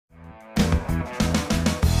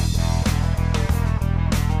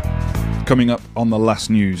Coming up on the last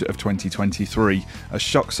news of 2023, a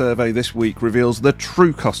shock survey this week reveals the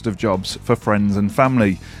true cost of jobs for friends and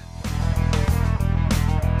family.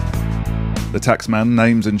 The taxman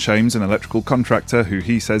names and shames an electrical contractor who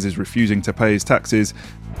he says is refusing to pay his taxes.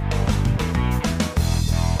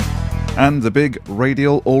 And the big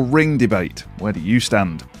radial or ring debate. Where do you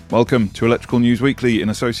stand? Welcome to Electrical News Weekly in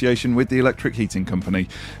association with the Electric Heating Company.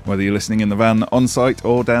 Whether you're listening in the van, on site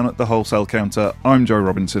or down at the wholesale counter, I'm Joe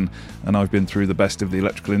Robinson and I've been through the best of the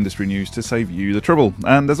electrical industry news to save you the trouble.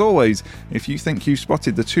 And as always, if you think you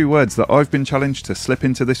spotted the two words that I've been challenged to slip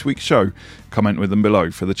into this week's show, comment with them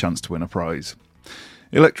below for the chance to win a prize.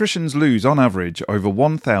 Electricians lose, on average, over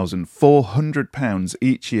 £1,400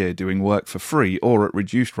 each year doing work for free or at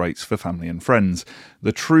reduced rates for family and friends.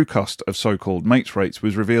 The true cost of so-called mates rates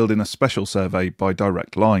was revealed in a special survey by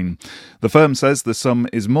Direct Line. The firm says the sum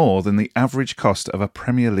is more than the average cost of a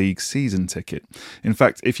Premier League season ticket. In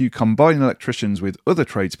fact, if you combine electricians with other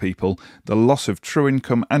tradespeople, the loss of true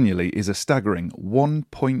income annually is a staggering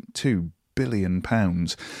 £1.2 billion.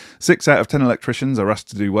 6 out of 10 electricians are asked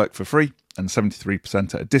to do work for free, and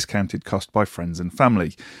 73% at a discounted cost by friends and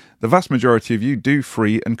family. The vast majority of you do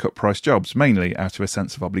free and cut price jobs, mainly out of a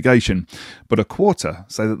sense of obligation, but a quarter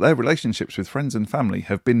say that their relationships with friends and family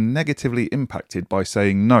have been negatively impacted by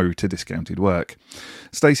saying no to discounted work.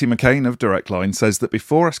 Stacey McCain of Direct Line says that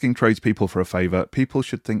before asking tradespeople for a favour, people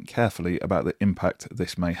should think carefully about the impact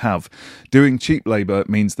this may have. Doing cheap labour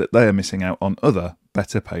means that they are missing out on other,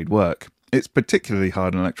 better paid work. It's particularly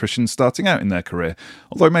hard on electricians starting out in their career,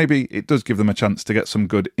 although maybe it does give them a chance to get some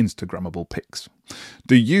good Instagrammable pics.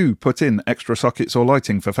 Do you put in extra sockets or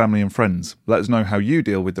lighting for family and friends? Let us know how you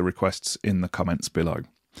deal with the requests in the comments below.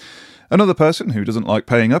 Another person who doesn't like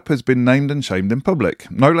paying up has been named and shamed in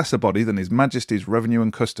public. No less a body than His Majesty's Revenue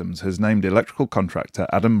and Customs has named electrical contractor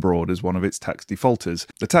Adam Broad as one of its tax defaulters.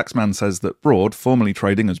 The taxman says that Broad, formerly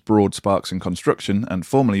trading as Broad Sparks and Construction and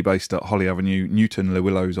formerly based at Holly Avenue, Newton Le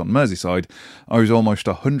Willows on Merseyside, owes almost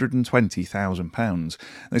 £120,000.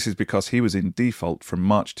 This is because he was in default from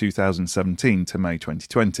March 2017 to May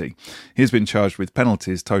 2020. He has been charged with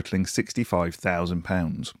penalties totalling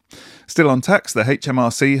 £65,000. Still on tax, the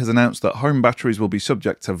HMRC has announced that home batteries will be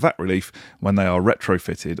subject to VAT relief when they are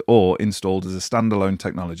retrofitted or installed as a standalone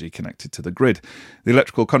technology connected to the grid. The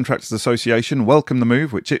Electrical Contractors Association welcomed the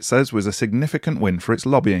move, which it says was a significant win for its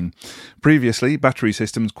lobbying. Previously, battery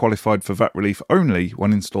systems qualified for VAT relief only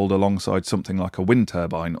when installed alongside something like a wind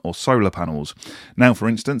turbine or solar panels. Now, for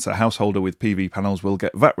instance, a householder with PV panels will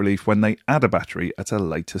get VAT relief when they add a battery at a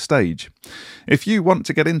later stage. If you want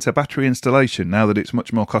to get into battery installation now that it's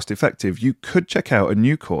much more cost effective, you could check out a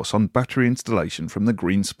new course on battery installation from the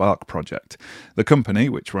Green Spark project. The company,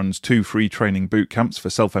 which runs 2 free training boot camps for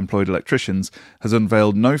self-employed electricians, has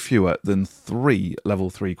unveiled no fewer than 3 level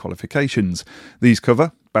 3 qualifications. These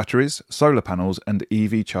cover batteries, solar panels and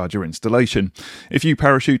EV charger installation. If you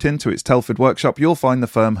parachute into its Telford workshop, you'll find the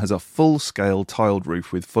firm has a full-scale tiled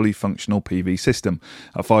roof with fully functional PV system,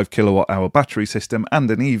 a 5 kilowatt-hour battery system and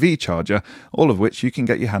an EV charger, all of which you can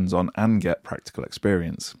get your hands on and get practical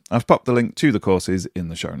experience. I've popped the link to the courses in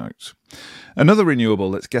the show notes. Another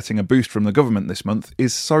renewable that's getting a boost from the government this month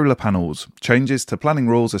is solar panels. Changes to planning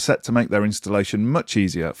rules are set to make their installation much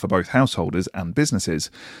easier for both householders and businesses.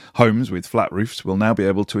 Homes with flat roofs will now be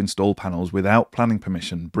able to install panels without planning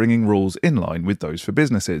permission, bringing rules in line with those for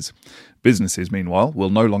businesses. Businesses, meanwhile,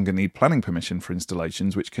 will no longer need planning permission for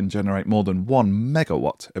installations which can generate more than 1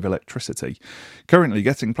 megawatt of electricity. Currently,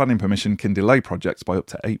 getting planning permission can delay projects by up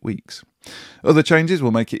to 8 weeks. Other changes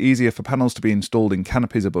will make it easier for panels to be installed in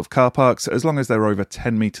canopies above car parks as long as they're over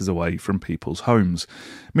 10 metres away from people's homes.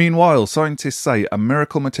 Meanwhile, scientists say a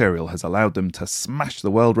miracle material has allowed them to smash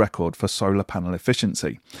the world record for solar panel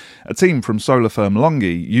efficiency. A team from solar firm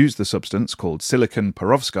Longi used the substance, called silicon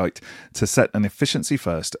perovskite, to set an efficiency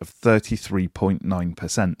first of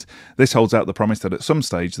 33.9%. This holds out the promise that at some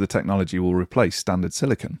stage the technology will replace standard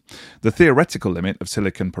silicon. The theoretical limit of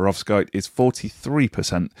silicon perovskite is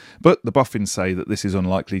 43%, but the boffins say that this is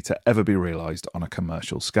unlikely to ever be realised on a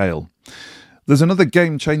commercial scale. There's another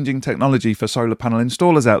game-changing technology for solar panel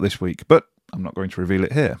installers out this week, but I'm not going to reveal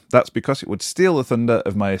it here. That's because it would steal the thunder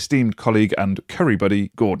of my esteemed colleague and curry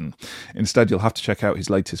buddy, Gordon. Instead, you'll have to check out his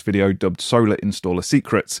latest video dubbed Solar Installer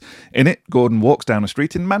Secrets. In it, Gordon walks down a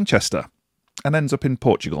street in Manchester and ends up in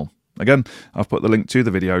Portugal. Again, I've put the link to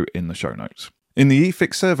the video in the show notes. In the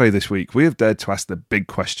eFix survey this week, we have dared to ask the big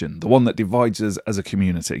question, the one that divides us as a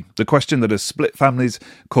community. The question that has split families,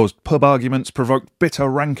 caused pub arguments, provoked bitter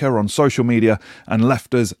rancour on social media, and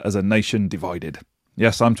left us as a nation divided.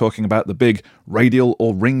 Yes, I'm talking about the big radial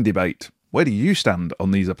or ring debate. Where do you stand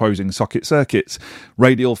on these opposing socket circuits?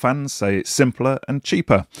 Radial fans say it's simpler and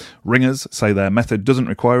cheaper. Ringers say their method doesn't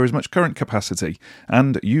require as much current capacity.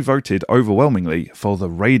 And you voted overwhelmingly for the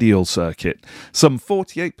radial circuit. Some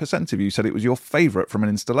 48% of you said it was your favourite from an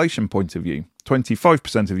installation point of view.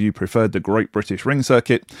 25% of you preferred the Great British Ring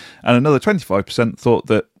Circuit. And another 25% thought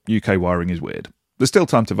that UK wiring is weird. There's still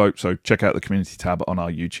time to vote, so check out the community tab on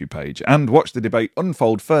our YouTube page and watch the debate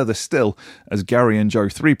unfold further still as Gary and Joe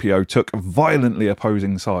 3PO took violently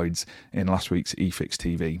opposing sides in last week's eFix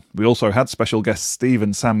TV. We also had special guests Steve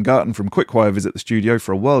and Sam Garton from Quickwire visit the studio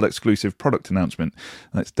for a world-exclusive product announcement.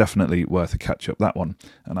 And it's definitely worth a catch-up, that one.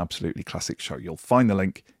 An absolutely classic show. You'll find the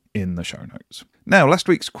link in the show notes. Now, last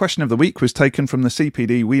week's question of the week was taken from the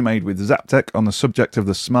CPD we made with Zaptec on the subject of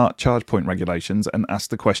the smart charge point regulations and asked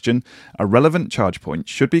the question, a relevant charge point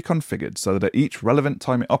should be configured so that at each relevant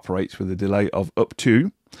time it operates with a delay of up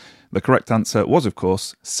to... The correct answer was, of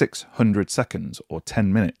course, 600 seconds or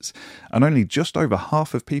 10 minutes. And only just over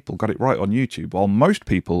half of people got it right on YouTube, while most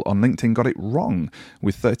people on LinkedIn got it wrong,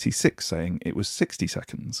 with 36 saying it was 60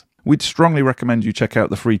 seconds. We'd strongly recommend you check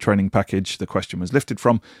out the free training package the question was lifted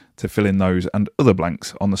from to fill in those and other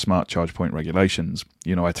blanks on the smart charge point regulations.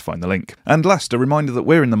 You know where to find the link. And last, a reminder that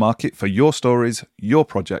we're in the market for your stories, your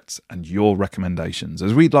projects and your recommendations,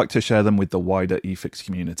 as we'd like to share them with the wider eFix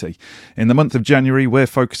community. In the month of January, we're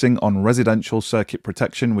focusing on residential circuit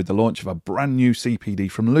protection with the launch of a brand new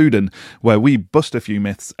CPD from Luden, where we bust a few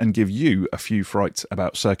myths and give you a few frights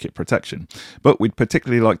about circuit protection. But we'd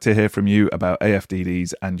particularly like to hear from you about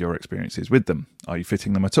AFDDs and your experiences with them. Are you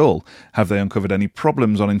fitting them at all? Have they uncovered any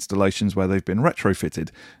problems on installations where they've been retrofitted?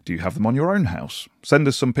 Do you have them on your own house? Send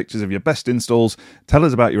us some pictures of your best installs, tell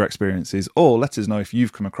us about your experiences, or let us know if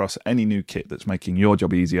you've come across any new kit that's making your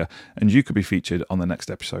job easier and you could be featured on the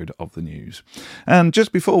next episode of the news. And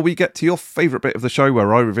just before we get to your favourite bit of the show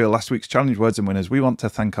where I reveal last week's challenge words and winners, we want to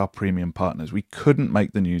thank our premium partners. We couldn't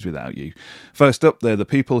make the news without you. First up, they're the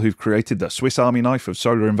people who've created the Swiss Army knife of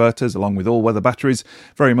solar inverters along with all-weather batteries,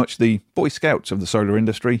 very much the Boy Scouts of the solar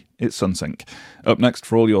industry. It's Sunsync. Up next,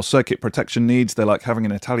 for all your circuit protection needs, they're like having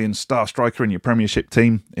an Italian star striker in your Premiership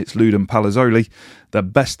team. It's Luden Palazzoli. The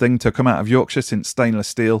best thing to come out of Yorkshire since stainless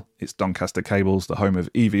steel. It's Doncaster Cables, the home of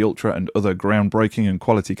EV Ultra and other groundbreaking and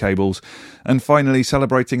quality cables. And finally,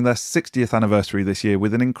 celebrating their 60th anniversary this year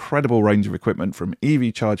with an incredible range of equipment from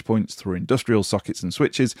EV charge points through industrial sockets and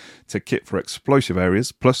switches to kit for explosive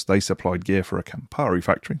areas. Plus, they supplied gear for a Campari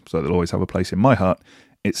factory, so they'll always have a place in my heart.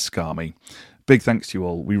 It's Scarmy. Big thanks to you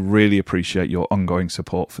all. We really appreciate your ongoing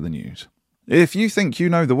support for the news. If you think you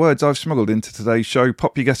know the words I've smuggled into today's show,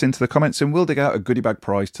 pop your guess into the comments and we'll dig out a goodie bag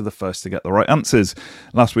prize to the first to get the right answers.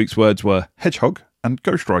 Last week's words were hedgehog and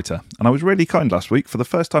ghostwriter, and I was really kind last week. For the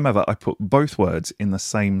first time ever, I put both words in the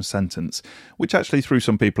same sentence, which actually threw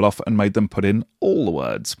some people off and made them put in all the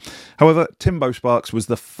words. However, Timbo Sparks was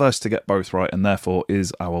the first to get both right and therefore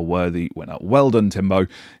is our worthy winner. Well done, Timbo.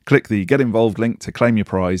 Click the Get Involved link to claim your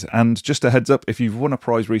prize, and just a heads up, if you've won a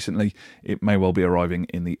prize recently, it may well be arriving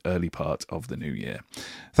in the early part of the new year.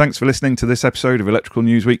 Thanks for listening to this episode of Electrical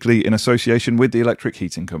News Weekly in association with the Electric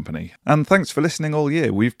Heating Company. And thanks for listening all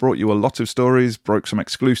year. We've brought you a lot of stories, broke some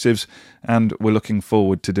exclusives, and we're looking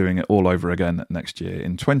forward to doing it all over again next year.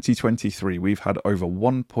 In 2023, we've had over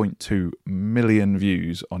 1.2 million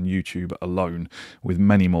views on YouTube alone, with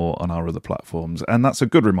many more on our other platforms. And that's a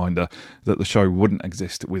good reminder that the show wouldn't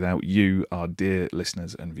exist without you, our dear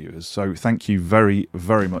listeners and viewers. So thank you very,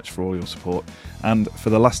 very much for all your support. And for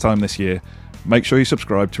the last time this year, make sure you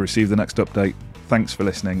subscribe to receive the next update. Thanks for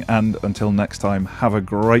listening, and until next time, have a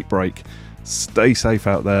great break. Stay safe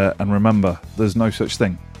out there, and remember, there's no such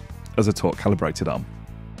thing as a torque calibrated arm.